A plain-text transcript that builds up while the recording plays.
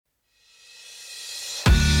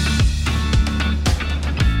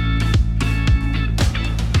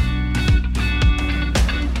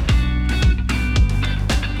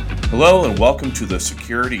Hello and welcome to the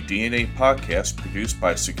Security DNA podcast produced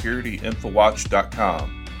by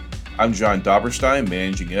SecurityInfoWatch.com. I'm John Doberstein,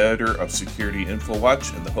 Managing Editor of Security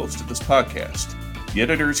InfoWatch and the host of this podcast. The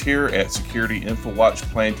editors here at Security InfoWatch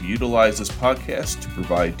plan to utilize this podcast to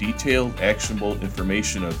provide detailed, actionable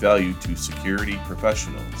information of value to security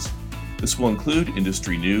professionals. This will include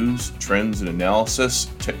industry news, trends and analysis,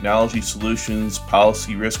 technology solutions,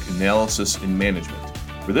 policy risk analysis, and management.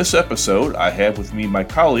 For this episode, I have with me my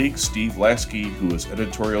colleague, Steve Lasky, who is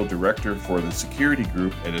Editorial Director for the Security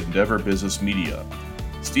Group at Endeavor Business Media.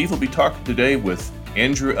 Steve will be talking today with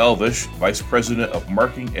Andrew Elvish, Vice President of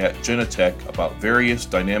Marketing at Genetec, about various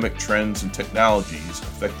dynamic trends and technologies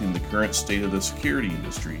affecting the current state of the security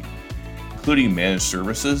industry, including managed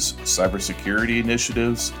services, cybersecurity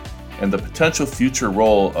initiatives, and the potential future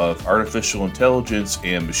role of artificial intelligence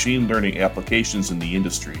and machine learning applications in the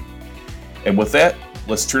industry. And with that,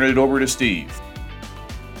 let's turn it over to Steve.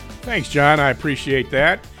 Thanks, John. I appreciate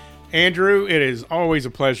that. Andrew, it is always a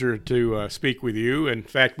pleasure to speak with you. In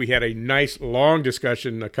fact, we had a nice long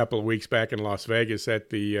discussion a couple of weeks back in Las Vegas at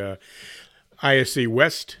the ISC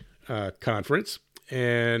West conference,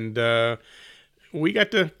 and we got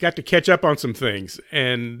to catch up on some things.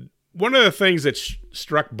 And one of the things that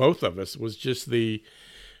struck both of us was just the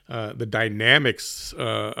dynamics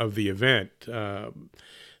of the event.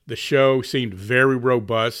 The show seemed very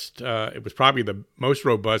robust. It was probably the most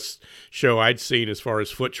robust show I'd seen as far as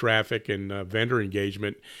foot traffic and vendor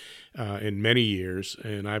engagement in many years.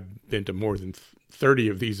 And I've been to more than 30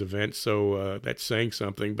 of these events, so that's saying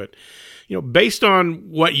something. But, based on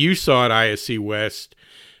what you saw at ISC West,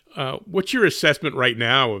 what's your assessment right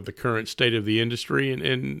now of the current state of the industry,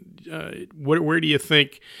 and where do you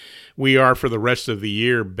think we are for the rest of the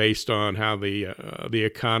year based on how the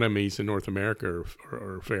economies in North America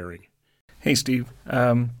are faring? Hey, Steve.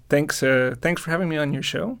 Thanks for having me on your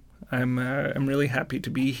show. I'm really happy to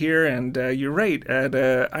be here, and you're right. At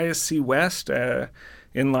ISC West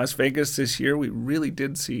in Las Vegas this year, we really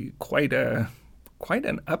did see quite an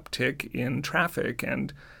uptick in traffic,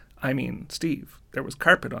 and I mean, Steve, there was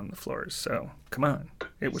carpet on the floors, so come on.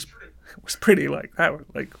 It was pretty like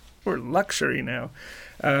that. Like, we're luxury now.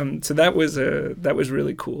 So that was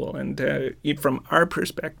really cool. And from our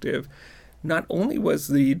perspective, not only was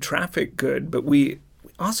the traffic good, but we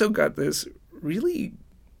also got this really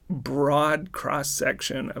broad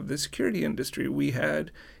cross-section of the security industry. We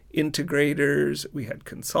had integrators, we had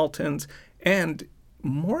consultants, and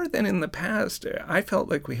more than in the past, I felt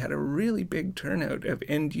like we had a really big turnout of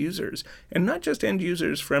end users, and not just end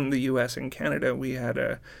users from the US and Canada. We had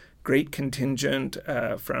a great contingent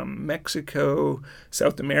from Mexico,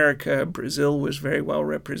 South America, Brazil was very well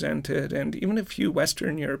represented, and even a few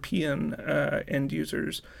Western European end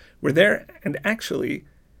users were there. And actually,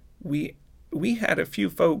 we had a few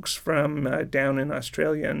folks from down in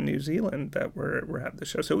Australia and New Zealand that were at the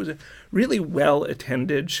show. So it was a really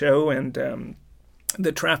well-attended show, and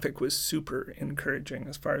the traffic was super encouraging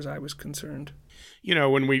as far as I was concerned.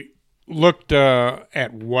 When we looked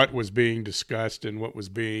at what was being discussed and what was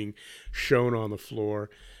being shown on the floor,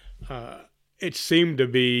 it seemed to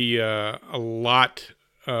be a lot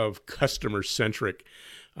of customer-centric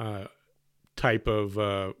type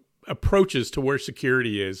of approaches to where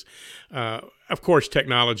security is. Of course,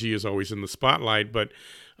 technology is always in the spotlight, but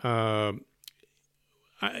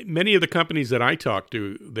many of the companies that I talked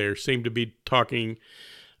to there seem to be talking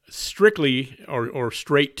strictly or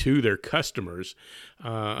straight to their customers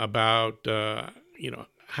about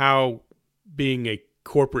how being a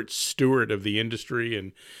corporate steward of the industry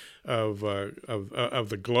and of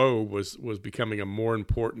the globe was becoming a more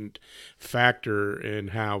important factor in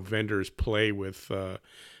how vendors play with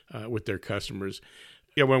their customers.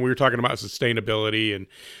 When we were talking about sustainability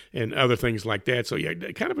and other things like that. So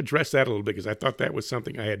kind of address that a little bit, because I thought that was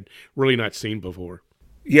something I had really not seen before.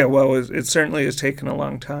 Yeah, well, it certainly has taken a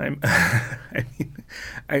long time. I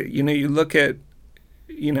mean, you look at,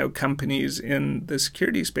 companies in the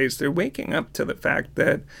security space, they're waking up to the fact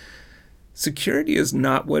that security is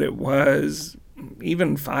not what it was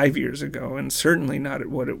even 5 years ago, and certainly not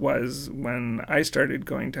what it was when I started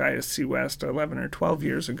going to ISC West 11 or 12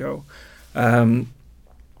 years ago.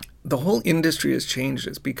 The whole industry has changed.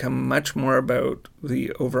 It's become much more about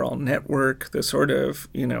the overall network, the sort of,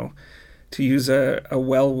 to use a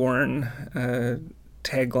well-worn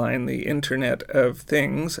tagline, the Internet of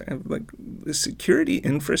Things. Like, the security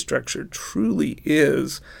infrastructure truly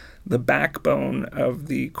is the backbone of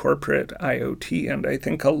the corporate IoT. And I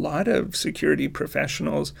think a lot of security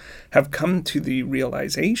professionals have come to the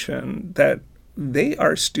realization that they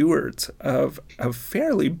are stewards of a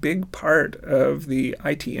fairly big part of the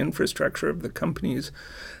IT infrastructure of the companies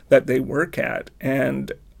that they work at.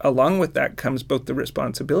 And along with that comes both the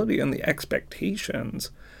responsibility and the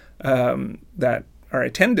expectations that are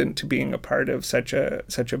attendant to being a part of such a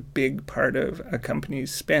big part of a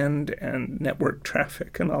company's spend and network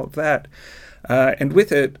traffic and all of that. And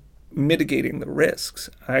with it, mitigating the risks.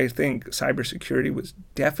 I think cybersecurity was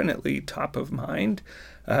definitely top of mind.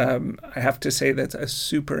 I have to say that's a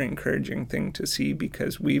super encouraging thing to see,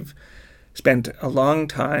 because we've spent a long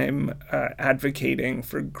time advocating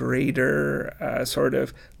for greater sort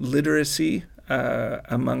of literacy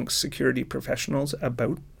amongst security professionals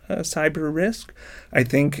about cyber risk. I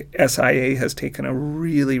think SIA has taken a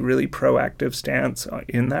really, really proactive stance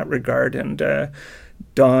in that regard, and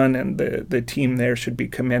Don and the team there should be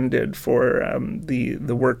commended for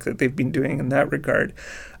the work that they've been doing in that regard.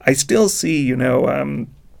 I still see,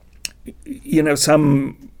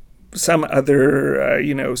 some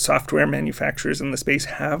other software manufacturers in the space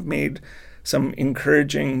have made some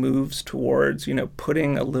encouraging moves towards,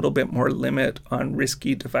 putting a little bit more limit on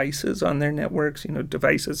risky devices on their networks,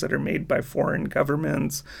 devices that are made by foreign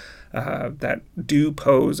governments that do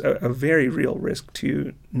pose a very real risk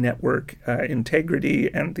to network integrity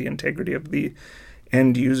and the integrity of the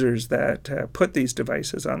end users that put these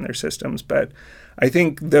devices on their systems. But I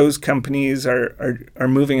think those companies are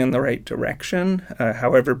moving in the right direction,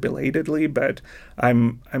 however belatedly. But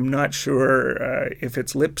I'm not sure if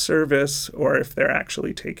it's lip service or if they're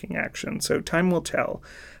actually taking action. So time will tell.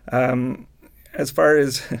 As far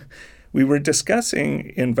as we were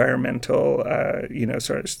discussing environmental,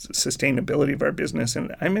 sort of sustainability of our business,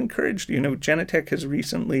 and I'm encouraged. Genetec has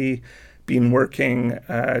recently been working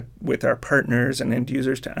with our partners and end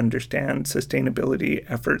users to understand sustainability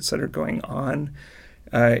efforts that are going on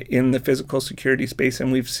in the physical security space.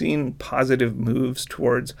 And we've seen positive moves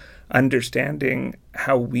towards understanding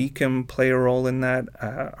how we can play a role in that.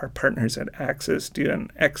 Our partners at Axis do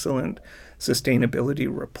an excellent sustainability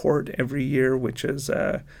report every year, which is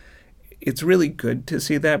it's really good to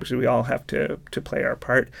see that, because we all have to play our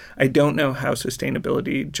part. I don't know how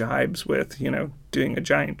sustainability jibes with, doing a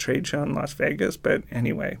giant trade show in Las Vegas, but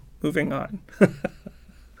anyway, moving on.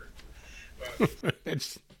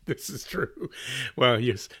 This is true. Well,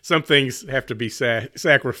 yes, some things have to be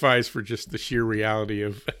sacrificed for just the sheer reality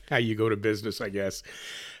of how you go to business, I guess.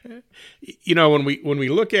 When we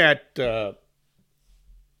look at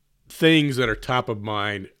things that are top of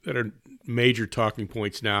mind, that are major talking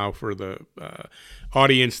points now for the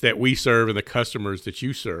audience that we serve and the customers that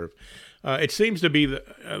you serve, it seems to be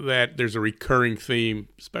that there's a recurring theme,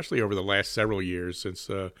 especially over the last several years since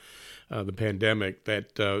the pandemic,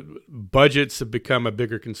 that budgets have become a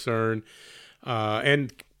bigger concern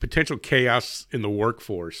and potential chaos in the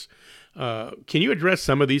workforce. Can you address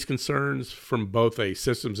some of these concerns from both a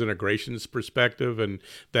systems integrations perspective and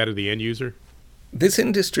that of the end user? This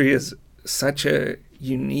industry is such a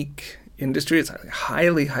unique industry. It's a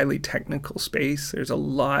highly, highly technical space. There's a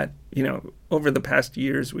lot, over the past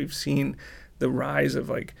years, we've seen the rise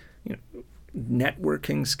of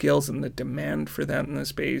networking skills and the demand for that in the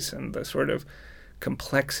space, and the sort of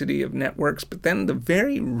complexity of networks, but then the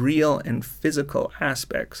very real and physical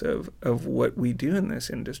aspects of what we do in this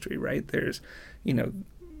industry, right? There's,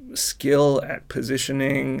 skill at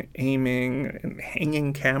positioning, aiming, and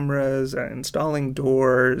hanging cameras, installing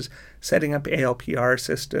doors, setting up ALPR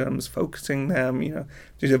systems, focusing them.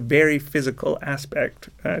 There's a very physical aspect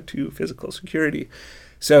to physical security.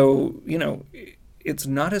 So, it's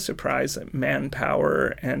not a surprise that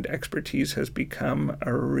manpower and expertise has become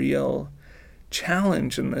a real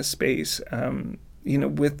challenge in this space,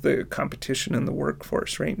 with the competition in the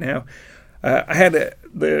workforce right now. I had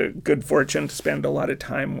the good fortune to spend a lot of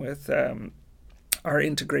time with our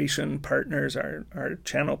integration partners, our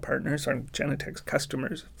channel partners, our Genetec's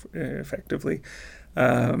customers, effectively,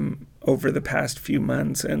 over the past few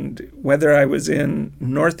months. And whether I was in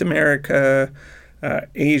North America,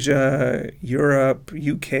 Asia, Europe,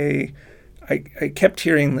 UK, I kept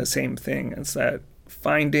hearing the same thing. It's that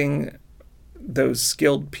finding those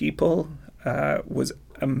skilled people was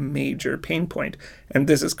a major pain point. And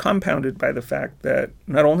this is compounded by the fact that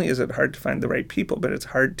not only is it hard to find the right people, but it's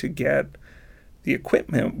hard to get the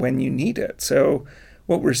equipment when you need it. So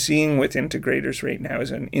what we're seeing with integrators right now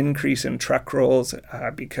is an increase in truck rolls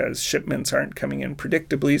because shipments aren't coming in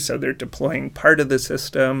predictably. So they're deploying part of the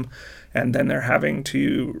system, and then they're having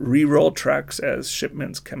to re-roll trucks as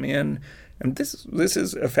shipments come in. And this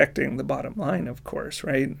is affecting the bottom line, of course,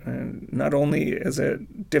 right? And not only is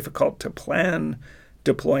it difficult to plan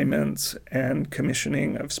deployments and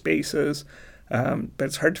commissioning of spaces, but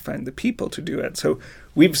it's hard to find the people to do it. So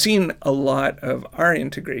we've seen a lot of our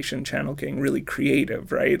integration channel getting really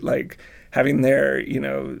creative, right? Like having their,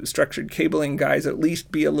 structured cabling guys at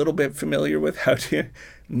least be a little bit familiar with how to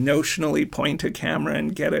notionally point a camera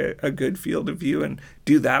and get a good field of view and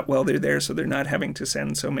do that while they're there so they're not having to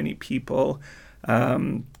send so many people.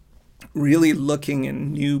 Really looking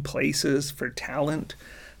in new places for talent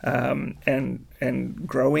and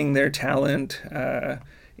growing their talent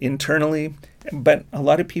internally. But a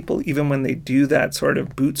lot of people, even when they do that sort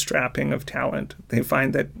of bootstrapping of talent, they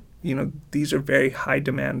find that, these are very high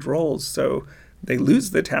demand roles. So they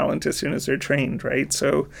lose the talent as soon as they're trained, right?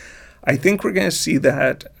 So I think we're going to see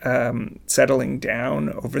that settling down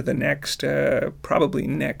over the next, probably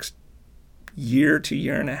next year to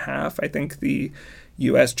year and a half. I think the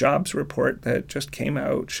U.S. jobs report that just came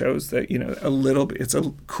out shows that, a little bit, it's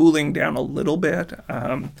cooling down a little bit.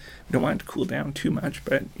 We don't want it to cool down too much,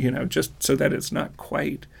 but, just so that it's not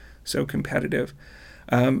quite so competitive.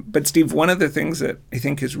 But Steve, one of the things that I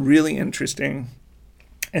think is really interesting,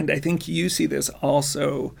 and I think you see this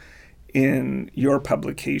also in your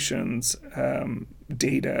publications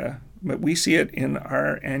data, but we see it in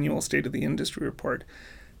our annual State of the Industry report.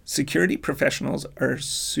 Security professionals are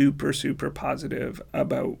super, super positive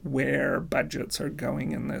about where budgets are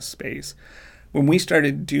going in this space. When we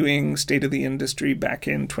started doing State of the Industry back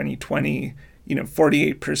in 2020,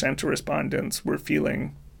 48% of respondents were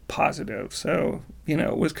feeling positive. So,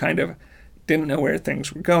 it was kind of, didn't know where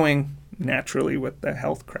things were going. Naturally, with the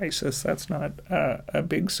health crisis, that's not a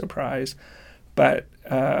big surprise. But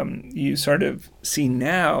you sort of see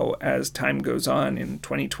now, as time goes on, in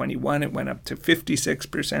 2021, it went up to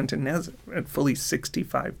 56%, and now at fully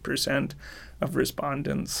 65% of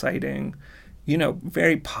respondents citing,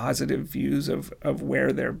 very positive views of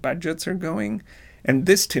where their budgets are going. And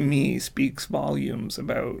this, to me, speaks volumes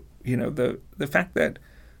about, the fact that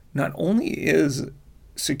not only is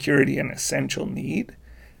security an essential need,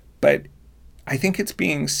 but I think it's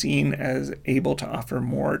being seen as able to offer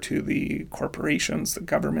more to the corporations, the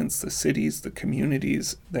governments, the cities, the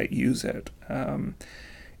communities that use it.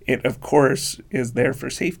 It, of course, is there for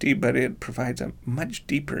safety, but it provides a much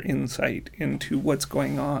deeper insight into what's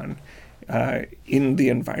going on in the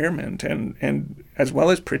environment, and as well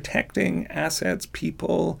as protecting assets,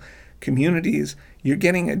 people, communities. You're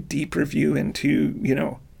getting a deeper view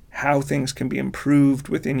into, how things can be improved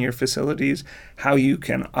within your facilities, how you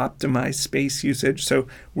can optimize space usage. So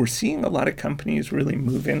we're seeing a lot of companies really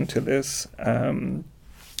move into this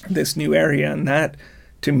this new area, and that,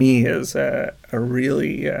 to me, is a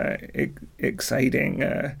really exciting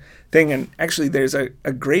thing. And actually, there's a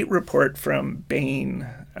great report from Bain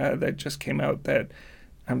that just came out that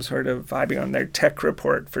I'm sort of vibing on, their tech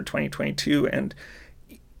report for 2022, and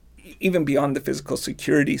even beyond the physical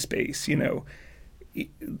security space,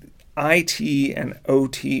 IT and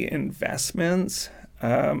OT investments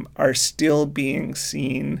are still being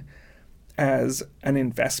seen as an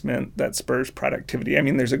investment that spurs productivity. I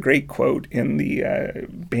mean, there's a great quote in the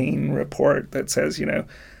Bain report that says,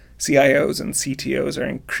 CIOs and CTOs are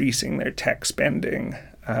increasing their tech spending,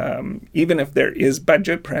 even if there is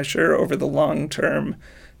budget pressure over the long term.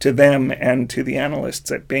 To them and to the analysts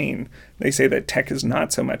at Bain, they say that tech is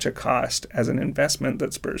not so much a cost as an investment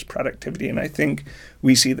that spurs productivity. And I think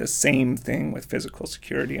we see the same thing with physical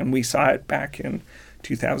security. And we saw it back in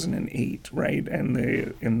 2008, right? And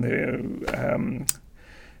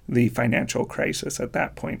the financial crisis at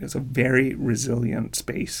that point is a very resilient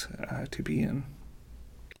space to be in.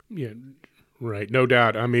 Yeah, right. No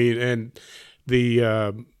doubt. I mean, and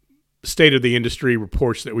the State of the Industry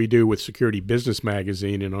reports that we do with Security Business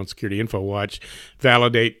Magazine and on Security InfoWatch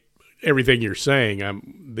validate everything you're saying.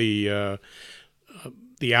 The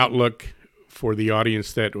outlook for the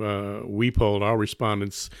audience that we polled, our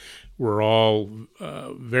respondents were all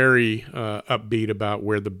very upbeat about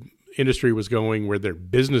where the industry was going, where their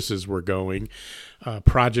businesses were going,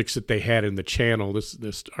 projects that they had in the channel.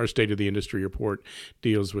 This our State of the Industry report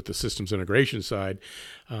deals with the systems integration side.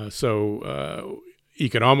 So you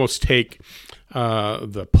can almost take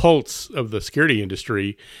the pulse of the security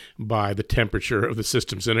industry by the temperature of the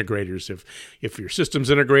systems integrators. If your systems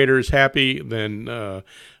integrator is happy, then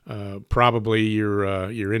probably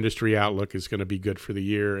your industry outlook is going to be good for the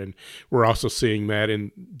year. And we're also seeing that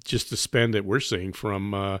in just the spend that we're seeing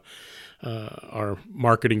from our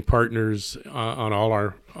marketing partners on all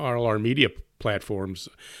our media platforms.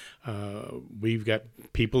 We've got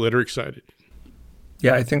people that are excited.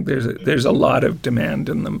 Yeah, I think there's a lot of demand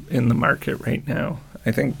in the market right now. I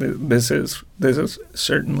think that this is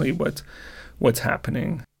certainly what's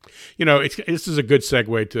happening. this is a good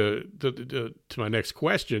segue to my next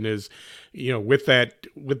question is,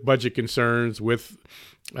 with budget concerns, with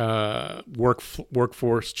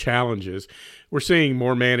workforce challenges, we're seeing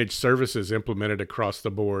more managed services implemented across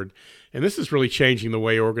the board. And this is really changing the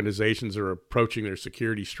way organizations are approaching their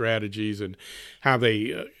security strategies and how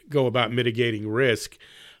they go about mitigating risk.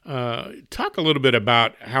 Talk a little bit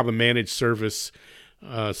about how the managed service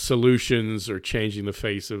solutions are changing the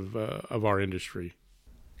face of our industry.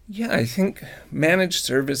 Yeah, I think managed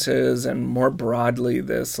services and more broadly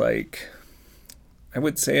this, I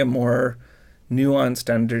would say a more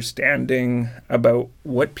nuanced understanding about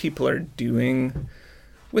what people are doing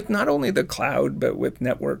with not only the cloud, but with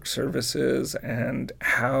network services and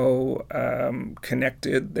how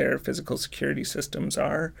connected their physical security systems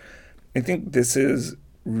are. I think this is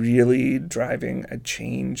really driving a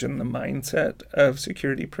change in the mindset of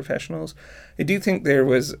security professionals. I do think there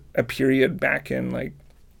was a period back in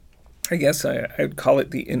I guess I'd call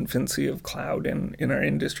it the infancy of cloud in our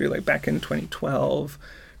industry, back in 2012,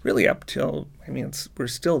 really up till, we're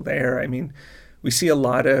still there. We see a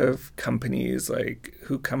lot of companies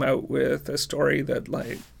who come out with a story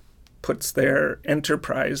that puts their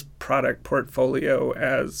enterprise product portfolio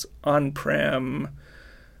as on-prem,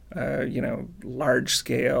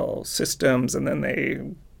 large-scale systems, and then they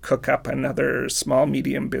cook up another small,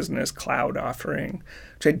 medium business cloud offering,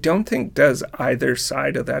 which I don't think does either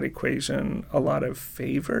side of that equation a lot of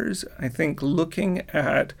favors. I think looking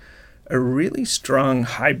at a really strong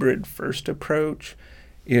hybrid first approach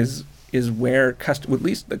is where at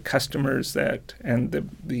least the customers and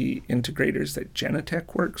the integrators that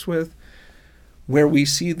Genetec works with, where we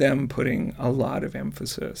see them putting a lot of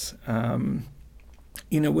emphasis.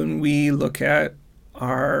 When we look at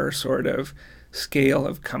our sort of scale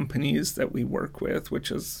of companies that we work with, which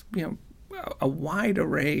is a wide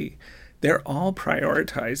array, they're all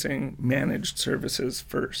prioritizing managed services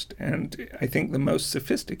first. And I think the most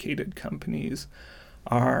sophisticated companies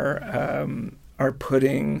are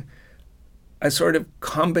putting a sort of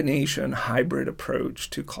combination hybrid approach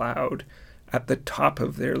to cloud at the top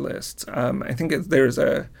of their lists. I think there's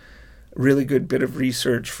a really good bit of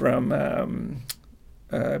research from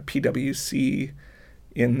PwC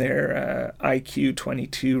in their IQ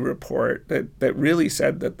 22 report that really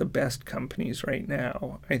said that the best companies right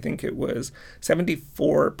now, I think it was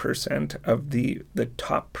 74% of the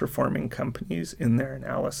top performing companies in their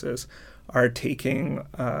analysis are taking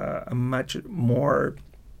a much more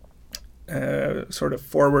sort of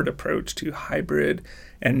forward approach to hybrid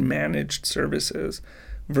and managed services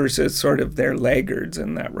versus sort of their laggards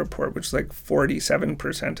in that report, which is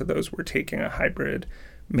 47% of those were taking a hybrid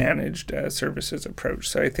managed services approach.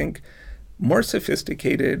 So I think more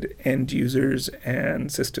sophisticated end users and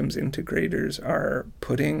systems integrators are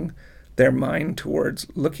putting their mind towards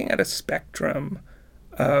looking at a spectrum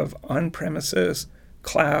of on-premises,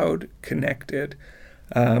 cloud, connected.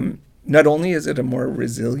 Not only is it a more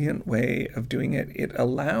resilient way of doing it, it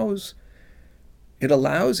allows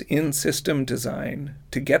in-system design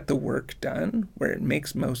to get the work done where it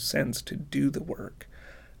makes most sense to do the work.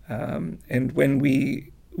 And when we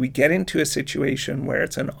get into a situation where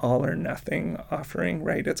it's an all or nothing offering,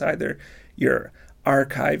 right? It's either you're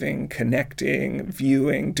archiving, connecting,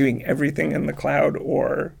 viewing, doing everything in the cloud,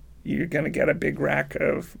 or you're going to get a big rack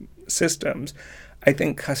of systems. I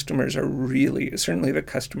think customers are really, certainly the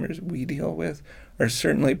customers we deal with, are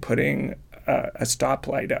certainly putting a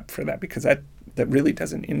stoplight up for that, because that really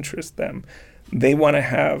doesn't interest them. They want to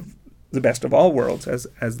have the best of all worlds,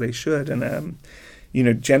 as they should. And,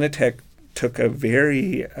 Genetec took a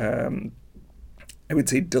very, I would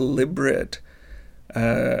say, deliberate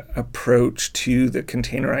approach to the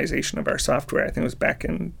containerization of our software. I think it was back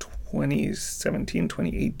in 2017,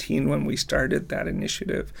 2018 when we started that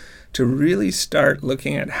initiative to really start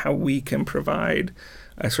looking at how we can provide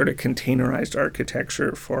a sort of containerized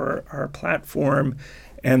architecture for our platform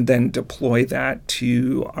and then deploy that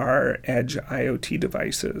to our edge IoT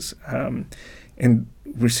devices. And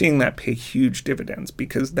we're seeing that pay huge dividends,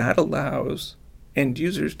 because that allows end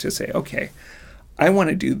users to say, okay, I want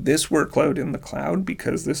to do this workload in the cloud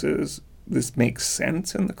because this makes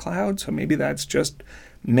sense in the cloud. So maybe that's just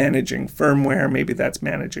managing firmware, maybe that's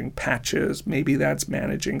managing patches, maybe that's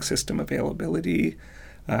managing system availability,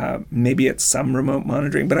 maybe it's some remote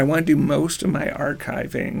monitoring, but I want to do most of my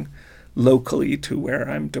archiving locally to where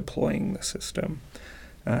I'm deploying the system.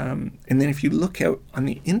 And then if you look out on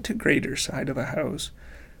the integrator side of the house,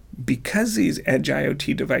 because these edge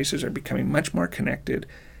IoT devices are becoming much more connected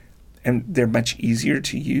and they're much easier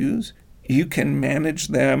to use, you can manage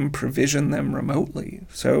them, provision them remotely.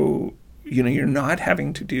 So you're not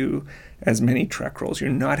having to do as many truck rolls. You're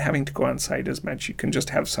not having to go on site as much. You can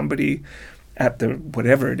just have somebody at the,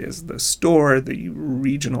 whatever it is, the store, the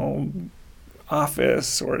regional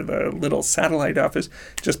office, or the little satellite office,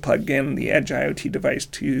 just plug in the Edge IoT device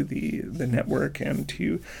to the network and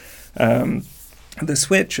to the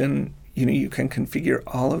switch, and you can configure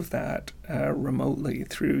all of that remotely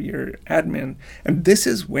through your admin. And this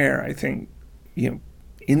is where I think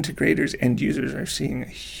integrators, end users are seeing a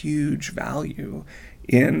huge value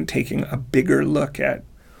in taking a bigger look at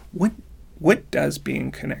what does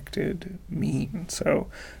being connected mean. So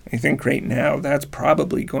I think right now that's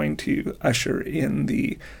probably going to usher in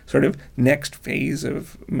the sort of next phase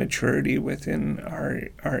of maturity within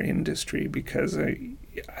our industry, because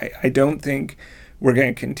I don't think we're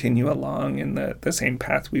going to continue along in the same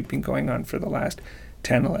path we've been going on for the last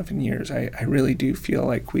 10, 11 years. I really do feel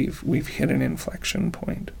like we've hit an inflection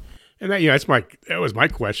point. And that was my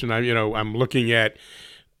question. I'm looking at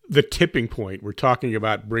the tipping point. We're talking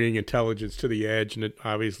about bringing intelligence to the edge, and it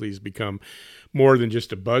obviously has become more than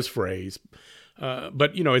just a buzz phrase.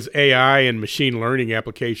 But as AI and machine learning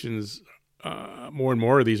applications, more and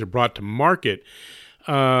more of these are brought to market,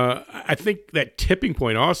 I think that tipping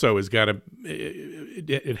point also has got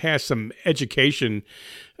it has some education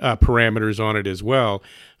parameters on it as well.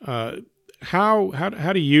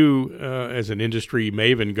 How do you, as an industry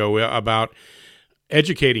maven, go about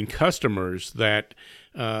educating customers that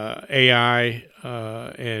AI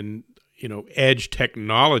and edge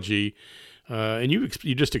technology, and you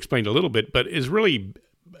just explained a little bit, but is really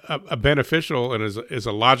a beneficial and is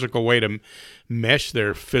a logical way to mesh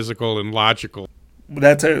their physical and logical?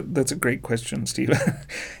 That's a great question, Steve.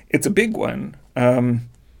 It's a big one. I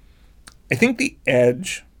think the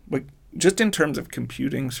edge, just in terms of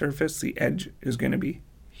computing surface, the edge is going to be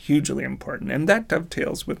hugely important. And that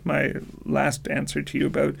dovetails with my last answer to you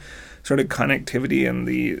about sort of connectivity and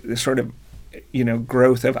the sort of,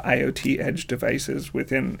 growth of IoT edge devices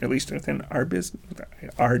at least within our business,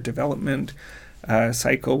 our development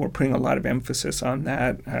cycle. We're putting a lot of emphasis on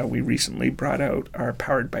that. We recently brought out our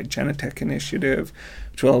Powered by Genetec initiative,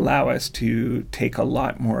 which will allow us to take a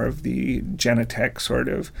lot more of the Genetec sort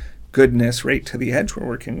of goodness right to the edge. We're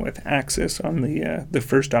working with Axis on the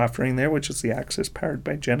first offering there, which is the Axis Powered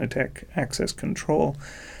by Genetec access control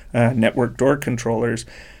network door controllers.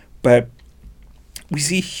 But we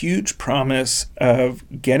see huge promise of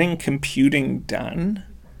getting computing done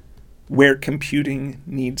where computing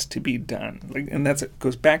needs to be done. And it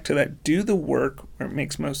goes back to that, do the work where it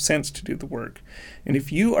makes most sense to do the work. And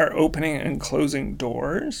if you are opening and closing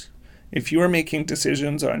doors, if you are making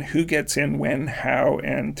decisions on who gets in, when, how,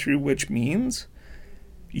 and through which means,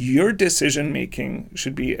 your decision-making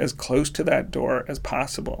should be as close to that door as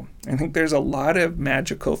possible. I think there's a lot of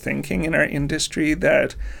magical thinking in our industry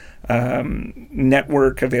that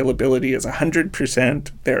network availability is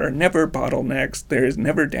 100%. There are never bottlenecks. There is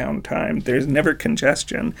never downtime. There's never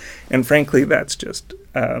congestion. And frankly, that's just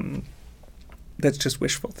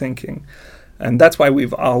wishful thinking. And that's why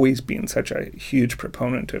we've always been such a huge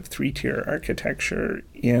proponent of three-tier architecture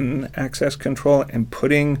in access control and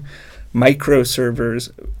putting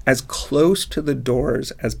microservers as close to the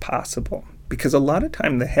doors as possible. Because a lot of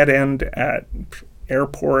time the head end at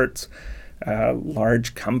airports,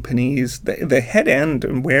 large companies, the head end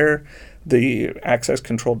and where the access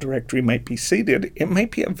control directory might be seated, it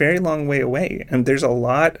might be a very long way away. And there's a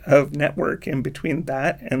lot of network in between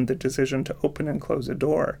that and the decision to open and close a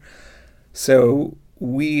door. So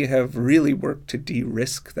we have really worked to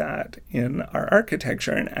de-risk that in our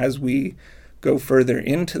architecture. And as we go further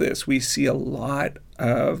into this, we see a lot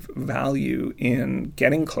of value in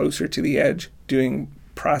getting closer to the edge, doing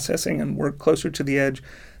processing and work closer to the edge.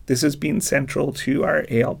 This has been central to our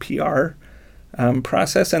ALPR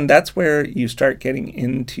process. And that's where you start getting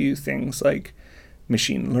into things like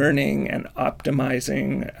machine learning and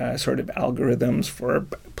optimizing sort of algorithms for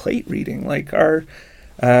plate reading, like our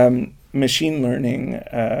machine learning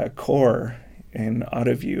core in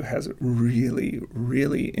AutoView has really,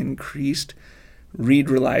 really increased read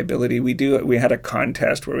reliability. We had a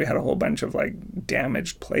contest where we had a whole bunch of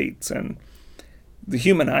damaged plates, and the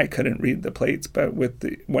human eye couldn't read the plates, but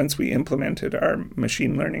once we implemented our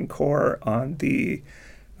machine learning core on the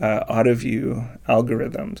AutoView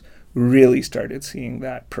algorithms, really started seeing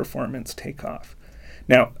that performance take off.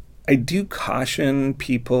 Now, I do caution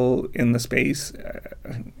people in the space.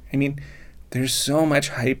 There's so much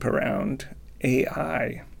hype around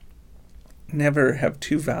AI. Never have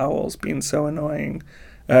two vowels been so annoying.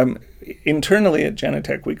 Internally at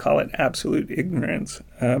Genetec, we call it absolute ignorance.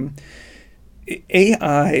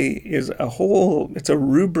 AI is it's a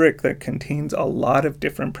rubric that contains a lot of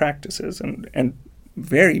different practices, and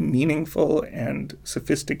very meaningful and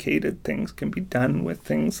sophisticated things can be done with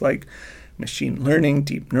things like machine learning,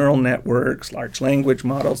 deep neural networks, large language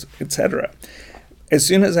models, etc. As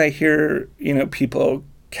soon as I hear, people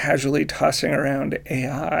casually tossing around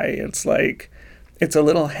AI, it's like it's a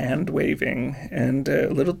little hand waving and a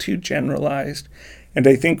little too generalized. And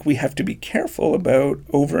I think we have to be careful about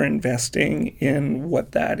over-investing in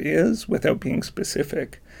what that is without being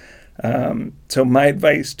specific. So my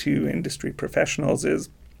advice to industry professionals is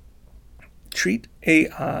treat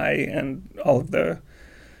AI and all of the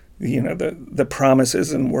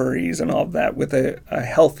promises and worries and all of that with a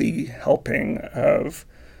healthy helping of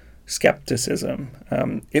skepticism.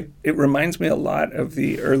 It reminds me a lot of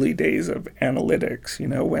the early days of analytics,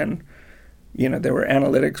 when there were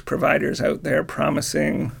analytics providers out there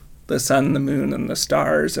promising the sun, the moon, and the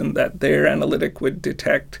stars, and that their analytic would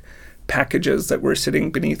detect packages that were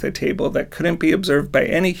sitting beneath a table that couldn't be observed by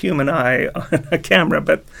any human eye on a camera,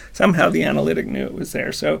 but somehow the analytic knew it was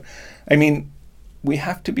there. So, we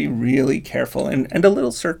have to be really careful and a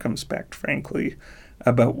little circumspect, frankly,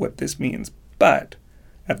 about what this means. But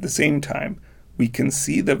at the same time, we can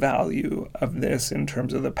see the value of this in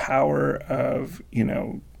terms of the power of,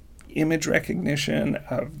 image recognition,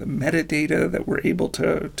 of the metadata that we're able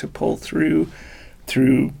to pull through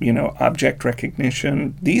object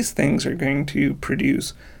recognition. These things are going to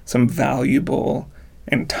produce some valuable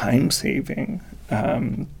and time-saving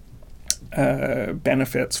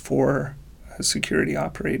benefits for security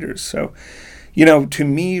operators. So, to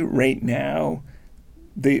me right now,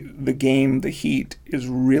 the game, the heat is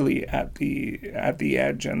really at the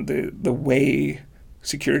edge, and the way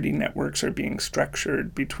security networks are being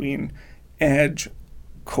structured between edge,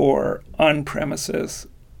 core, on-premises,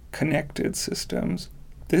 connected systems.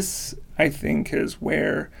 This, I think, is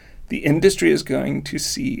where the industry is going to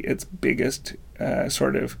see its biggest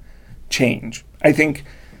sort of change. I think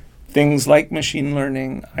things like machine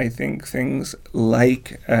learning, I think things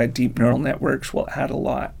like deep neural networks will add a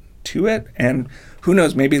lot to it. And who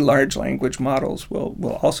knows, maybe large language models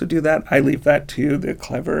will also do that. I leave that to the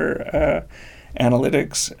clever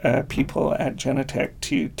analytics people at Genetec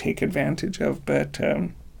to take advantage of. But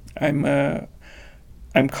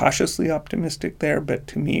I'm cautiously optimistic there. But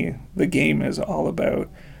to me, the game is all about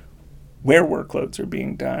where workloads are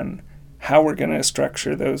being done, how we're going to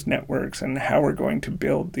structure those networks, and how we're going to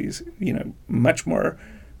build these, much more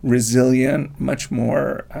resilient, much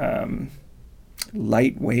more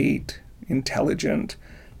lightweight, intelligent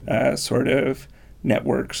sort of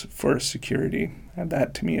networks for security. And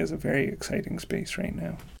that, to me, is a very exciting space right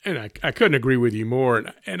now. And I couldn't agree with you more.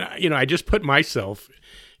 And I just put myself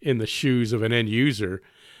in the shoes of an end user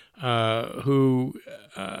who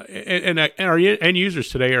our end users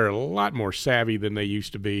today are a lot more savvy than they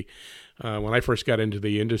used to be. When I first got into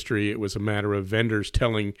the industry, it was a matter of vendors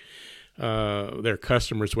telling their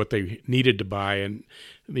customers what they needed to buy, and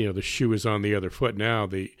the shoe is on the other foot now.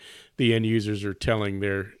 The end users are telling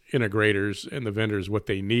their integrators and the vendors what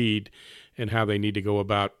they need and how they need to go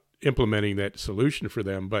about implementing that solution for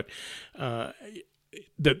them. But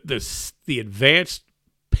the advanced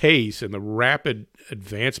pace and the rapid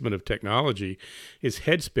advancement of technology is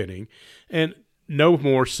head spinning, and no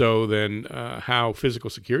more so than how physical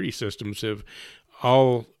security systems have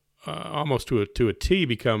all almost to a T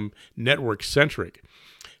become network centric.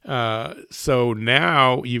 So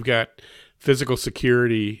now you've got physical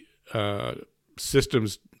security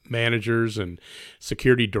systems managers and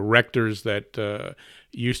security directors that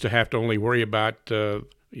used to have to only worry about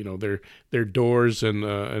their doors and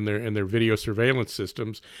their video surveillance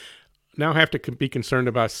systems, now have to be concerned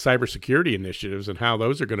about cybersecurity initiatives and how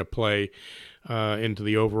those are going to play into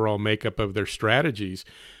the overall makeup of their strategies.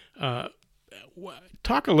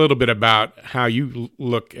 Talk a little bit about how you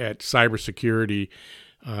look at cybersecurity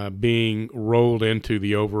being rolled into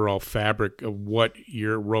the overall fabric of what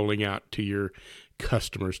you're rolling out to your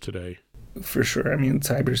customers today. For sure.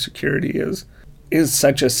 Cybersecurity is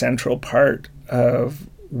such a central part of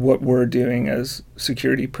what we're doing as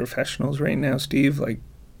security professionals right now, Steve. Like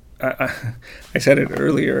I said it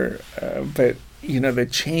earlier, but the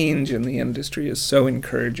change in the industry is so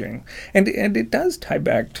encouraging, and it does tie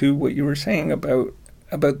back to what you were saying about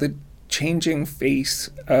the changing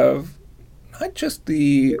face of not just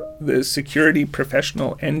the security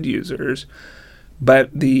professional end users,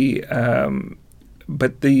 but the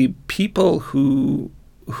people who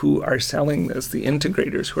are selling this, the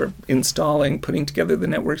integrators who are installing, putting together the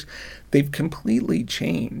networks. They've completely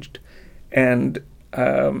changed, and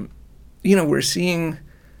we're seeing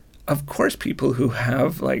of course, people who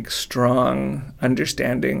have like strong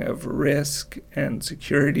understanding of risk and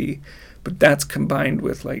security, but that's combined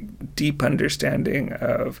with like deep understanding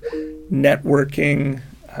of networking.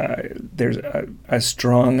 There's a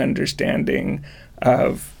strong understanding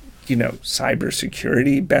of,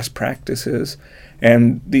 cybersecurity best practices.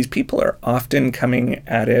 And these people are often coming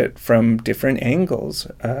at it from different angles.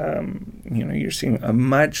 You're seeing a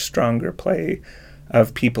much stronger play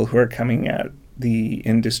of people who are coming at the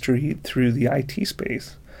industry through the IT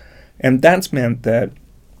space. And that's meant that,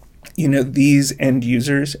 these end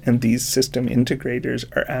users and these system integrators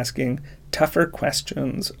are asking tougher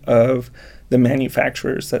questions of the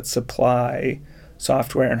manufacturers that supply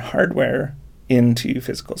software and hardware into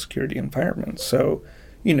physical security environments. So,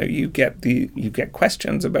 you get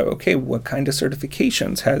questions about, okay, what kind of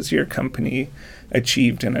certifications has your company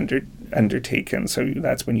achieved and undertaken? So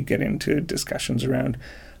that's when you get into discussions around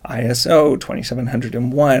ISO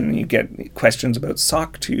 27001. You get questions about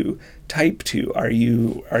SOC 2, Type 2. Are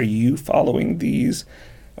you following these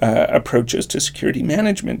approaches to security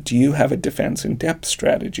management? Do you have a defense in depth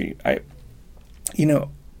strategy?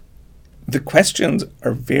 The questions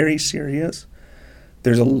are very serious.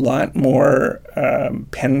 There's a lot more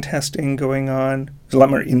pen testing going on. There's a lot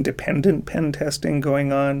more independent pen testing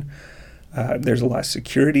going on. There's a lot of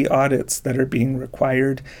security audits that are being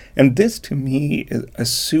required. And this, to me, is a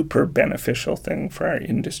super beneficial thing for our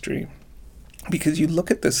industry. Because you look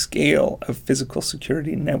at the scale of physical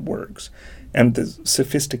security networks and the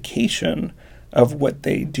sophistication of what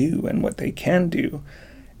they do and what they can do.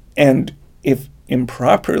 And if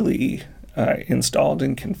improperly installed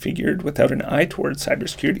and configured without an eye towards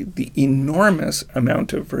cybersecurity, the enormous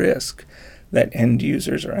amount of risk that end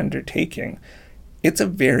users are undertaking, it's a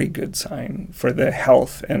very good sign for the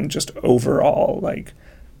health and just overall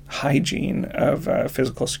hygiene of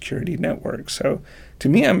physical security networks. So to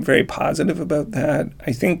me, I'm very positive about that.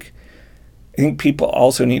 I think people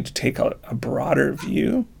also need to take a broader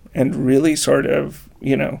view and really sort of,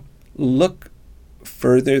 look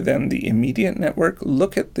further than the immediate network.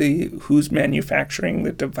 Look at who's manufacturing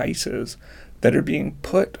the devices that are being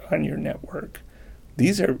put on your network.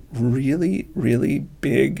 These are really, really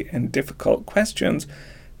big and difficult questions,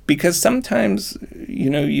 because sometimes,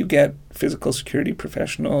 you get physical security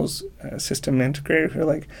professionals, system integrators who are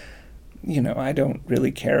like, I don't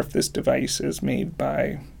really care if this device is made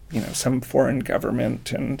by, some foreign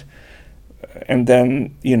government, and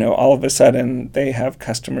then, all of a sudden they have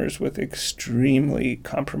customers with extremely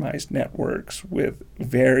compromised networks with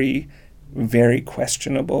very, very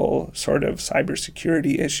questionable sort of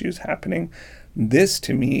cybersecurity issues happening. This,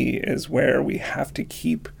 to me, is where we have to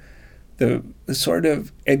keep the sort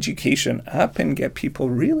of education up and get people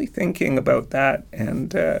really thinking about that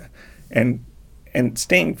and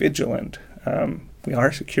staying vigilant. We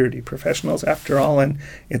are security professionals after all, and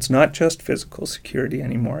it's not just physical security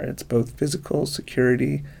anymore. It's both physical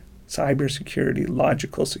security, cybersecurity,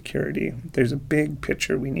 logical security. There's a big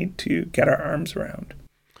picture we need to get our arms around.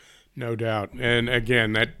 No doubt. And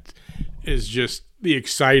again, that is just the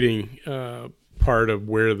exciting part of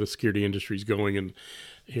where the security industry is going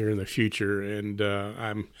here in the future. And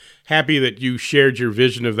I'm happy that you shared your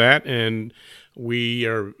vision of that. And we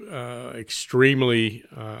are extremely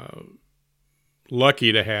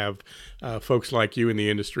lucky to have folks like you in the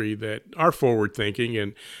industry that are forward thinking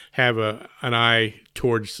and have an eye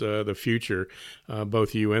towards the future,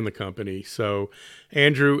 both you and the company. So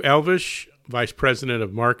Andrew Elvish, Vice President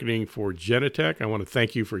of Marketing for Genetec, I want to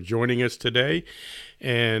thank you for joining us today.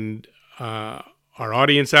 And our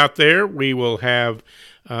audience out there, we will have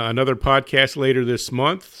another podcast later this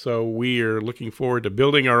month. So we are looking forward to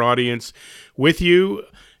building our audience with you.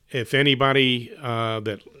 If anybody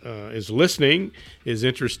that is listening is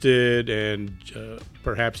interested in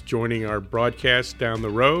perhaps joining our broadcast down the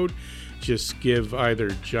road, just give either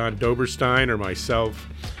John Doberstein or myself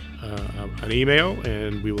an email,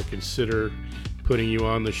 and we will consider putting you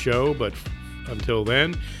on the show. But until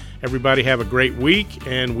then, everybody have a great week,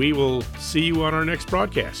 and we will see you on our next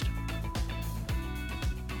broadcast.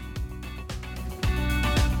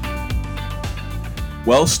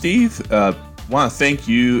 Well, Steve, I want to thank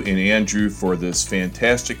you and Andrew for this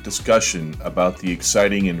fantastic discussion about the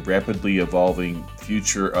exciting and rapidly evolving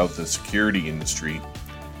future of the security industry.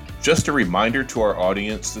 Just a reminder to our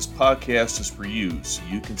audience, this podcast is for you, so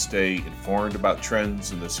you can stay informed about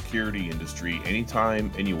trends in the security industry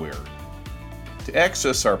anytime, anywhere. To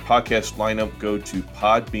access our podcast lineup, go to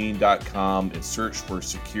podbean.com and search for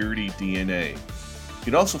Security DNA. You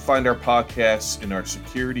can also find our podcasts in our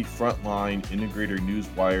Security Frontline, Integrator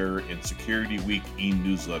Newswire, and Security Week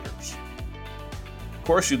e-newsletters. Of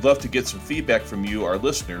course, you'd love to get some feedback from you, our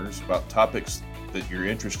listeners, about topics that you're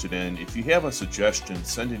interested in. If you have a suggestion,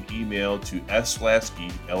 send an email to slasky,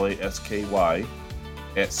 Lasky,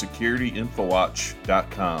 at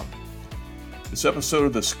securityinfowatch.com. This episode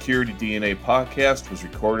of the Security DNA podcast was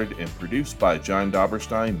recorded and produced by John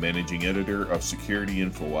Doberstein, Managing Editor of Security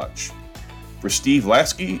InfoWatch. For Steve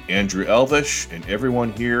Lasky, Andrew Elvish, and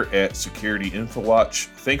everyone here at Security InfoWatch,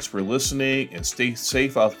 thanks for listening and stay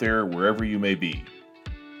safe out there wherever you may be.